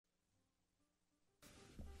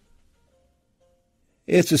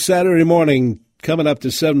It's a Saturday morning coming up to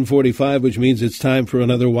 7:45, which means it's time for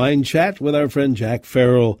another wine chat with our friend Jack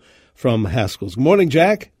Farrell from Haskell's. Good morning,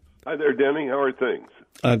 Jack. Hi there, Denny. How are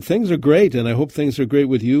things? Things are great, and I hope things are great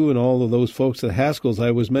with you and all of those folks at Haskell's. I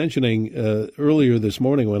was mentioning earlier this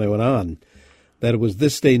morning when I went on that it was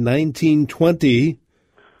this day 1920,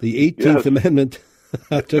 the 18th Amendment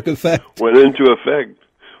took effect. Went into effect.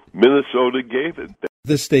 Minnesota gave it.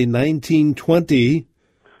 This day 1920,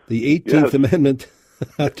 the 18th Amendment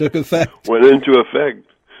took effect. Went into effect.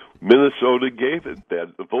 Minnesota gave it.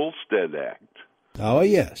 That the Volstead Act. Oh,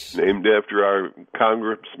 yes. Named after our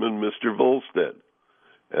Congressman, Mr. Volstead.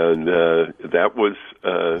 And that was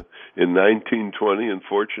in 1920, and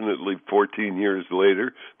fortunately 14 years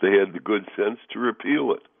later, they had the good sense to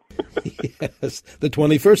repeal it. Yes, the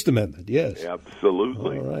 21st Amendment, yes.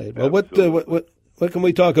 Absolutely. All right. Well, what can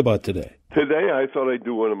we talk about today? Today, I thought I'd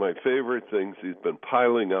do one of my favorite things. He's been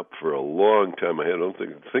piling up for a long time. I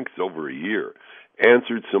think it's over a year.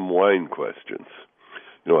 Answered some wine questions.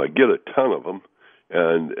 You know, I get a ton of them,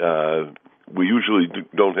 and we usually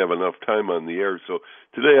don't have enough time on the air. So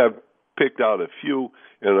today I've picked out a few,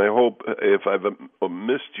 and I hope if I've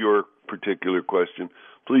missed your particular question,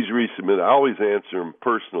 please resubmit. I always answer them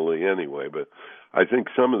personally anyway, but I think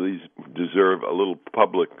some of these deserve a little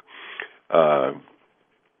public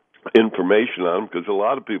information on them because a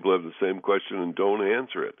lot of people have the same question and don't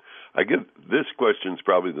answer it. I get this question is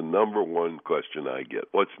probably the number one question I get.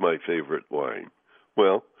 What's my favorite wine?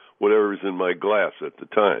 Well, whatever's in my glass at the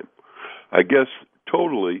time. I guess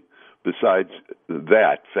totally besides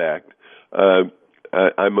that fact,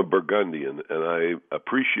 I'm a Burgundian, and I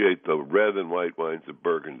appreciate the red and white wines of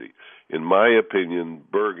Burgundy. In my opinion,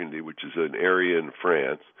 Burgundy, which is an area in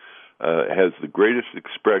France, has the greatest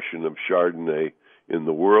expression of Chardonnay in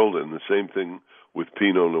the world, and the same thing with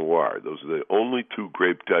Pinot Noir. Those are the only two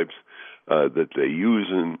grape types that they use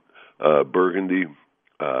in Burgundy.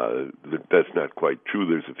 That's not quite true.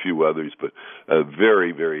 There's a few others, but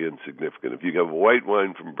very, very insignificant. If you have a white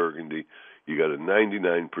wine from Burgundy, you got a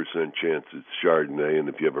 99% chance it's Chardonnay, and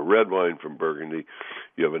if you have a red wine from Burgundy,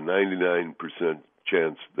 you have a 99%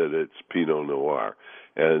 chance that it's Pinot Noir.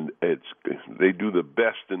 And they do the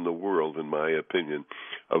best in the world, in my opinion,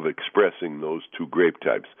 of expressing those two grape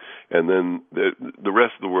types. And then the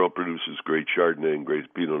rest of the world produces great Chardonnay and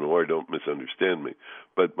great Pinot Noir. Don't misunderstand me.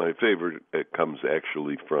 But my favorite comes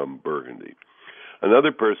actually from Burgundy.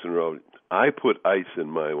 Another person wrote, I put ice in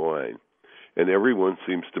my wine, and everyone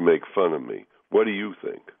seems to make fun of me. What do you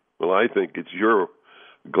think? Well, I think it's your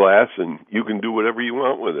glass, and you can do whatever you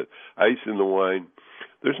want with it. Ice in the wine,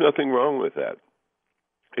 there's nothing wrong with that.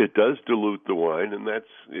 It does dilute the wine, and that's,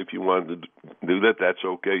 if you wanted to do that, that's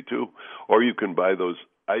okay too. Or you can buy those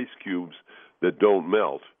ice cubes that don't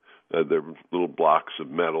melt. They're little blocks of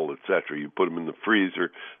metal, etc. You put them in the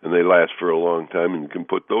freezer, and they last for a long time, and you can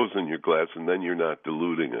put those in your glass, and then you're not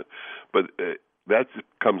diluting it. But that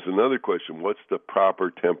comes another question. What's the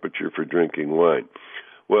proper temperature for drinking wine?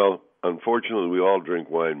 Well, unfortunately, we all drink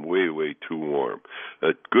wine way, way too warm.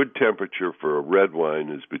 A good temperature for a red wine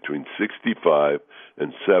is between 65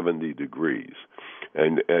 and 70 degrees.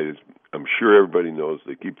 And as I'm sure everybody knows,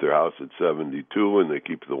 they keep their house at 72, and they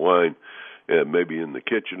keep the wine maybe in the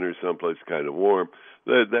kitchen or someplace kind of warm.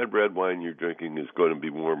 That red wine you're drinking is going to be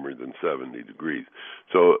warmer than 70 degrees.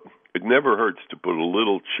 So it never hurts to put a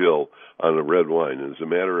little chill on a red wine. As a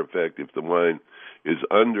matter of fact, if the wine is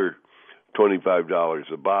under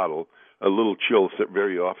 $25 a bottle, a little chill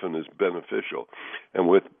very often is beneficial. And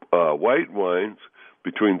with white wines,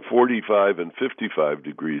 between 45 and 55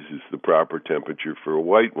 degrees is the proper temperature for a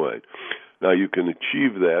white wine. Now, you can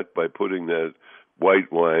achieve that by putting that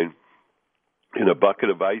white wine in a bucket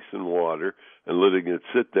of ice and water and letting it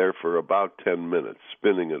sit there for about 10 minutes,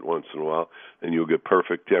 spinning it once in a while, and you'll get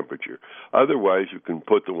perfect temperature. Otherwise, you can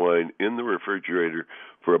put the wine in the refrigerator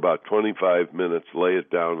for about 25 minutes, lay it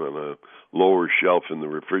down on a lower shelf in the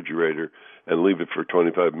refrigerator, and leave it for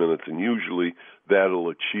 25 minutes, and usually that'll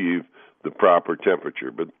achieve the proper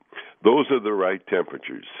temperature. But those are the right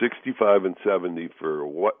temperatures, 65 and 70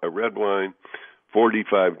 for a red wine,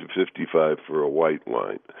 45 to 55 for a white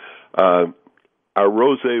wine. Are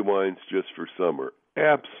rosé wines just for summer?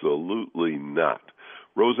 Absolutely not.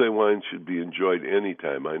 Rosé wines should be enjoyed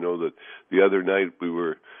anytime. I know that the other night we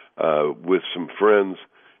were with some friends,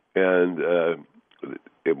 and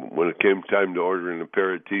when it came time to order an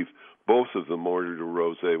aperitif, both of them ordered a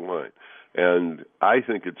rosé wine. And I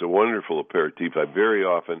think it's a wonderful aperitif. I very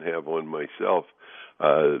often have one myself.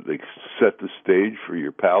 They set the stage for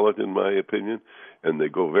your palate, in my opinion, and they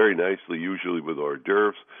go very nicely, usually with hors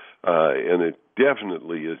d'oeuvres. And it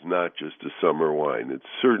definitely is not just a summer wine. It's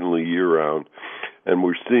certainly year-round. and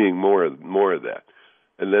we're seeing more of that.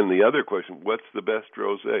 And then the other question, what's the best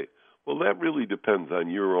rosé? Well, that really depends on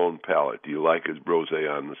your own palate. Do you like it rosé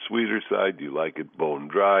on the sweeter side? Do you like it bone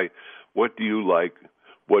dry? What do you like?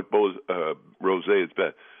 What rosé is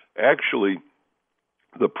best? Actually,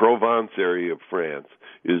 the Provence area of France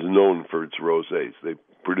is known for its rosés. They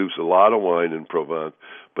produce a lot of wine in Provence,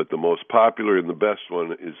 but the most popular and the best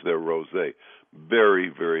one is their rosé. Very,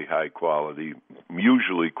 very high quality,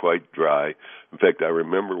 usually quite dry. In fact, I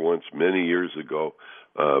remember once many years ago,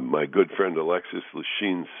 my good friend Alexis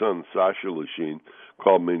Lachine's son, Sasha Lachine,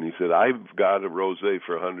 called me and he said, I've got a rosé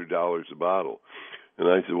for $100 a bottle. And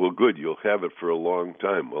I said, well, good, you'll have it for a long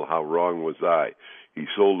time. Well, how wrong was I? He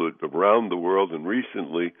sold it around the world, and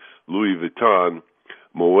recently Louis Vuitton,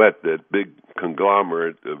 Moet, that big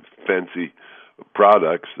conglomerate of fancy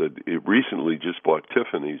products that it recently just bought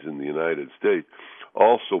Tiffany's in the United States,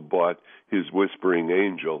 also bought his Whispering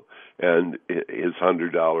Angel and his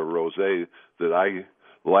 $100 rosé that I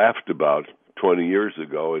laughed about 20 years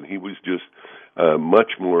ago, and he was just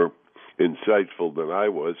much more insightful than I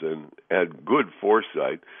was and had good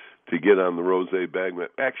foresight to get on the rosé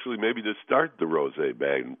bandwagon, actually maybe to start the rosé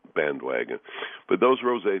bandwagon. But those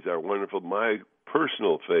rosés are wonderful. My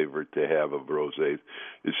personal favorite to have of rosés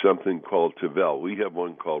is something called Tavel. We have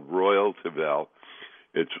one called Royal Tavel.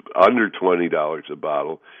 It's under $20 a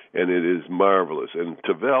bottle, and it is marvelous. And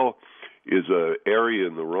Tavel is an area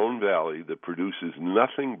in the Rhone Valley that produces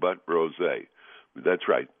nothing but rosé. That's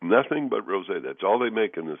right, nothing but rosé. That's all they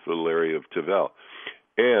make in this little area of Tavel.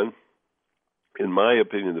 And in my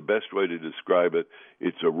opinion, the best way to describe it,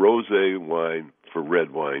 it's a rosé wine for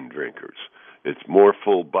red wine drinkers. It's more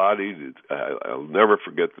full-bodied. I'll never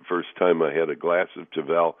forget the first time I had a glass of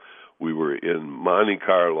Tavel. We were in Monte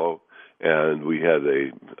Carlo, and we had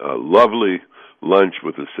a lovely lunch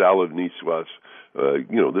with a salad niçoise.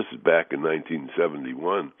 This is back in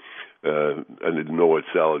 1971. I didn't know what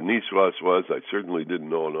salad niçoise was. I certainly didn't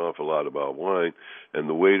know an awful lot about wine. And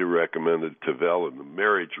the waiter recommended Tavel, and the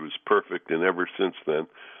marriage was perfect. And ever since then,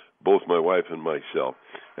 both my wife and myself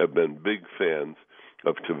have been big fans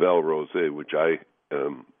of Tavel Rosé, which I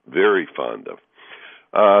am very fond of.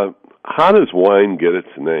 How does wine get its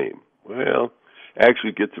name? Well, actually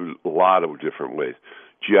it gets a lot of different ways.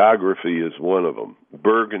 Geography is one of them.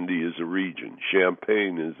 Burgundy is a region.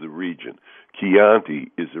 Champagne is a region.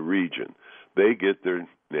 Chianti is a region. They get their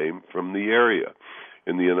name from the area.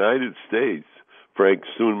 In the United States, Frank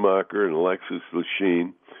Schoonmaker and Alexis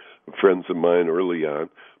Lachine, friends of mine early on,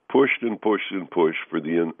 pushed and pushed and pushed for the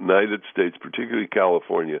United States, particularly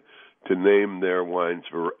California, to name their wines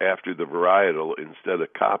after the varietal instead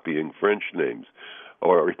of copying French names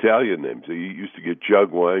or Italian names. So you used to get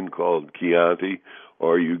jug wine called Chianti,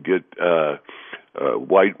 or you get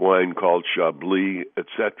white wine called Chablis,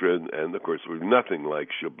 etc. And of course, it was nothing like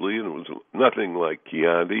Chablis, and it was nothing like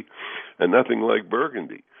Chianti, and nothing like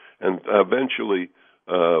Burgundy. And eventually,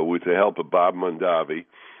 with the help of Bob Mondavi,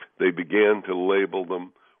 they began to label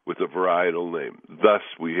them with a varietal name. Thus,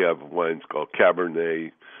 we have wines called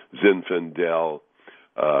Cabernet, Zinfandel,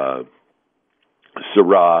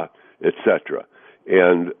 Syrah, etc.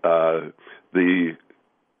 And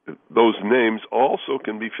those names also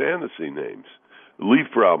can be fantasy names.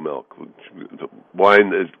 Liefbraumilch, the wine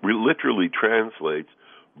that literally translates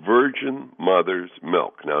Virgin Mother's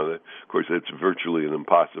Milk. Now, of course, it's virtually an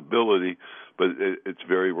impossibility, but it's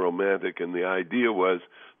very romantic. And the idea was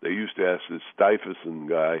they used to ask this Stuyvesant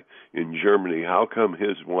guy in Germany, how come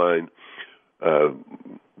his wine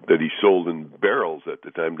that he sold in barrels at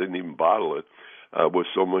the time, didn't even bottle it, was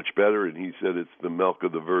so much better, and he said it's the milk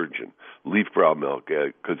of the Virgin, Liefbraumilch,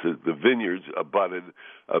 because the vineyards abutted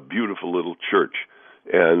a beautiful little church,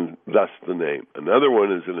 and thus the name. Another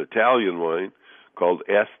one is an Italian wine called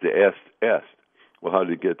Este Est Est. Well, how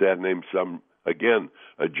did he get that name?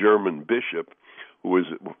 A German bishop who was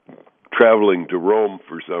traveling to Rome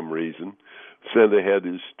for some reason, sent ahead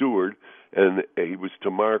his steward, and he was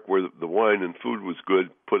to mark where the wine and food was good,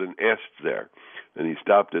 put an Est there. And he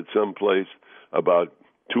stopped at some place about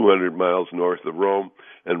 200 miles north of Rome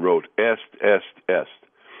and wrote Est, Est, Est.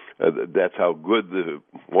 That's how good the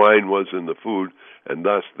wine was in the food, and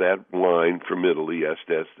thus that wine from Italy, Est,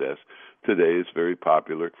 Est, Est, today is very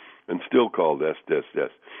popular and still called Est, Est,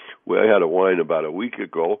 Est. We had a wine about a week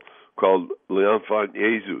ago called L'Enfant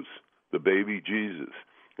Jesus, the baby Jesus.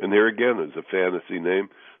 And there again is a fantasy name.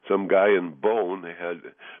 Some guy in Beaune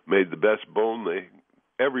had made the best Beaune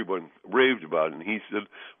everyone raved about it. And he said,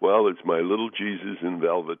 well, it's my little Jesus in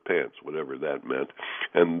velvet pants, whatever that meant.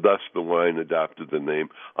 And thus the wine adopted the name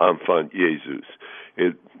Enfant Jesus.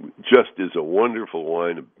 It just is a wonderful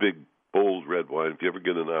wine, a big bold red wine. If you ever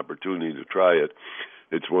get an opportunity to try it,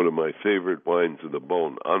 it's one of my favorite wines of the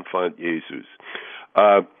Beaune, Enfant Jesus.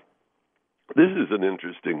 This is an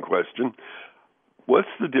interesting question. What's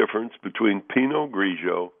the difference between Pinot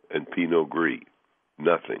Grigio and Pinot Gris?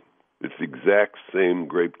 Nothing. It's the exact same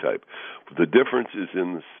grape type. But the difference is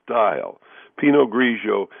in the style. Pinot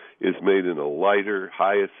Grigio is made in a lighter,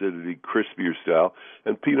 high-acidity, crispier style,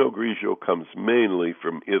 and Pinot Grigio comes mainly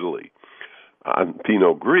from Italy. On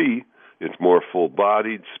Pinot Gris, it's more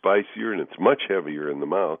full-bodied, spicier, and it's much heavier in the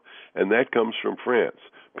mouth, and that comes from France.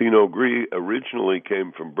 Pinot Gris originally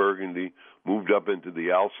came from Burgundy, moved up into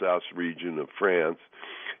the Alsace region of France,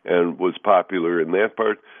 and was popular in that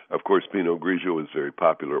part. Of course, Pinot Grigio is very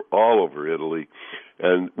popular all over Italy.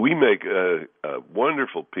 And we make a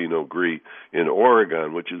wonderful Pinot Gris in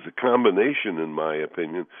Oregon, which is a combination, in my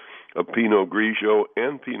opinion, of Pinot Grigio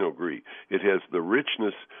and Pinot Gris. It has the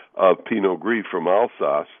richness of Pinot Gris from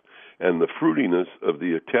Alsace and the fruitiness of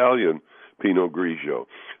the Italian Pinot Grigio.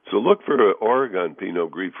 So look for an Oregon Pinot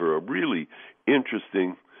Gris for a really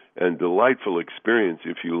interesting and delightful experience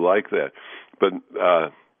if you like that. But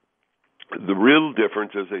the real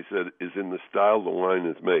difference, as I said, is in the style the wine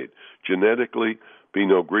is made. Genetically,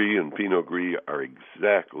 Pinot Gris and Pinot Gris are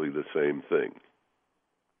exactly the same thing.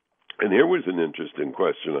 And here was an interesting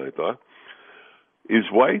question, I thought. Is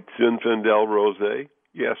white Zinfandel rosé?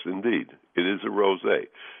 Yes, indeed. It is a rosé.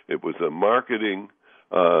 It was a marketing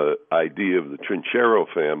idea of the Trinchero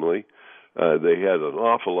family. They had an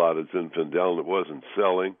awful lot of Zinfandel, and it wasn't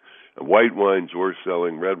selling. White wines were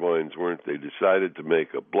selling, red wines weren't. They decided to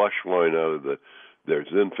make a blush wine out of their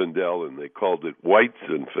Zinfandel, and they called it white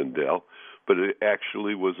Zinfandel, but it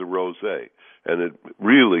actually was a rosé. And it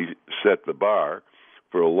really set the bar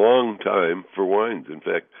for a long time for wines. In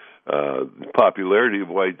fact, the popularity of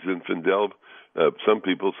white Zinfandel, some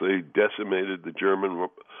people say, decimated the German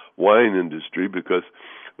wine industry because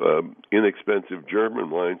inexpensive German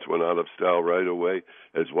wines went out of style right away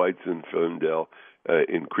as white Zinfandel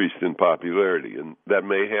increased in popularity. And that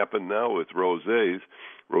may happen now with rosés.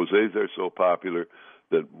 Rosés are so popular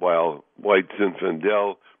that while white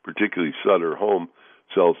Zinfandel, particularly Sutter Home,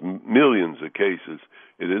 sells millions of cases,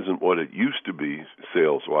 it isn't what it used to be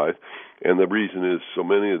sales-wise. And the reason is so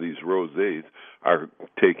many of these rosés are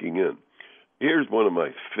taking in. Here's one of my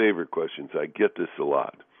favorite questions. I get this a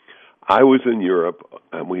lot. I was in Europe,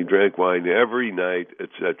 and we drank wine every night,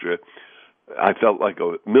 etc. I felt like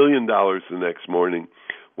 $1 million the next morning.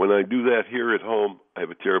 When I do that here at home, I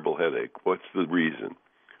have a terrible headache. What's the reason?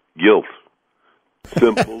 Guilt.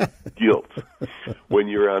 Simple guilt. When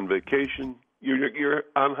you're on vacation, you're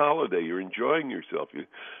on holiday. You're enjoying yourself.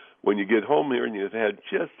 When you get home here and you've had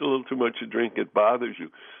just a little too much to drink, it bothers you.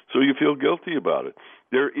 So you feel guilty about it.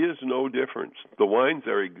 There is no difference. The wines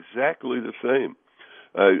are exactly the same.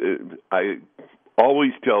 I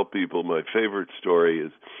always tell people my favorite story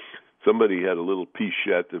is somebody had a little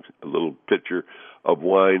pichette, a little pitcher of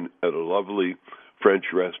wine at a lovely French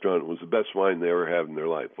restaurant. It was the best wine they ever had in their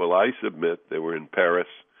life. Well, I submit they were in Paris.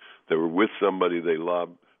 They were with somebody they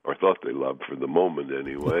loved, or thought they loved for the moment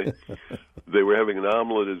anyway. They were having an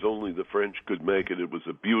omelet as only the French could make it. It was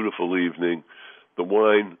a beautiful evening. The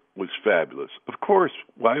wine was fabulous. Of course,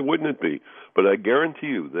 why wouldn't it be? But I guarantee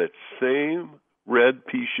you that same red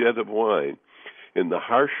pichette of wine in the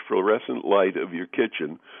harsh fluorescent light of your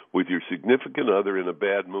kitchen with your significant other in a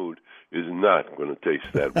bad mood is not going to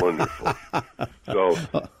taste that wonderful. So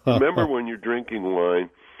remember, when you're drinking wine,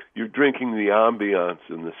 you're drinking the ambiance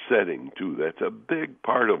and the setting, too. That's a big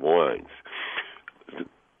part of wines.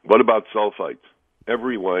 What about sulfites?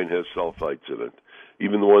 Every wine has sulfites in it,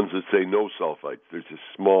 even the ones that say no sulfites. There's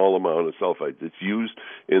a small amount of sulfites that's used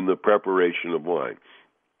in the preparation of wine.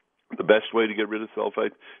 The best way to get rid of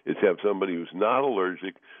sulfites is have somebody who's not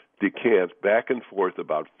allergic decant back and forth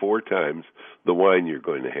about 4 times the wine you're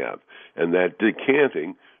going to have. And that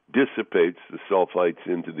decanting dissipates the sulfites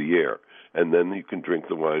into the air. And then you can drink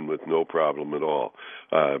the wine with no problem at all.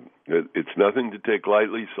 It's nothing to take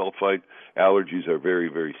lightly. Sulfite allergies are very,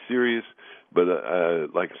 very serious. But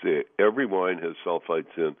like I say, every wine has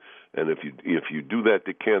sulfites in. And if you do that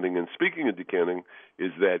decanting, and speaking of decanting,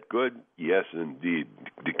 is that good? Yes, indeed.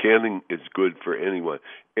 Decanting is good for anyone.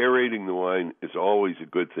 Aerating the wine is always a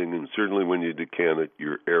good thing, and certainly when you decant it,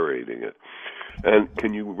 you're aerating it. And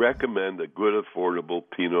can you recommend a good, affordable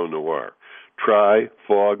Pinot Noir? Try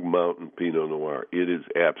Fog Mountain Pinot Noir. It is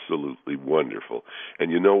absolutely wonderful.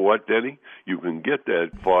 And you know what, Denny? You can get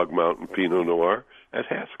that Fog Mountain Pinot Noir at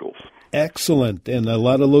Haskell's. Excellent. And a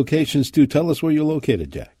lot of locations, too. Tell us where you're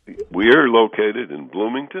located, Jack. We are located in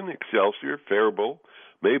Bloomington, Excelsior, Faribault,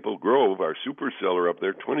 Maple Grove, our super cellar up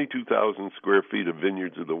there, 22,000 square feet of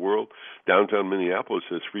vineyards of the world. Downtown Minneapolis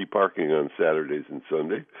has free parking on Saturdays and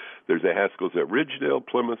Sundays. There's a Haskell's at Ridgedale,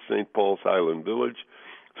 Plymouth, St. Paul's, Highland Village,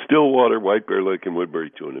 Stillwater, White Bear Lake, and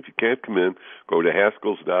Woodbury, too. And if you can't come in, go to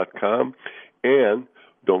Haskells.com. And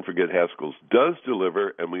don't forget, Haskell's does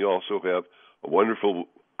deliver, and we also have a wonderful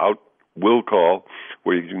will call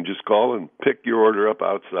where you can just call and pick your order up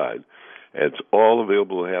outside. It's all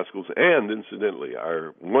available at Haskell's. And incidentally,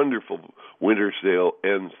 our wonderful winter sale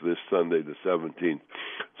ends this Sunday, the 17th.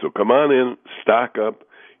 So come on in, stock up.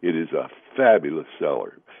 It is a fabulous sale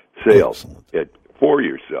Excellent. for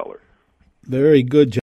your cellar. Very good, John.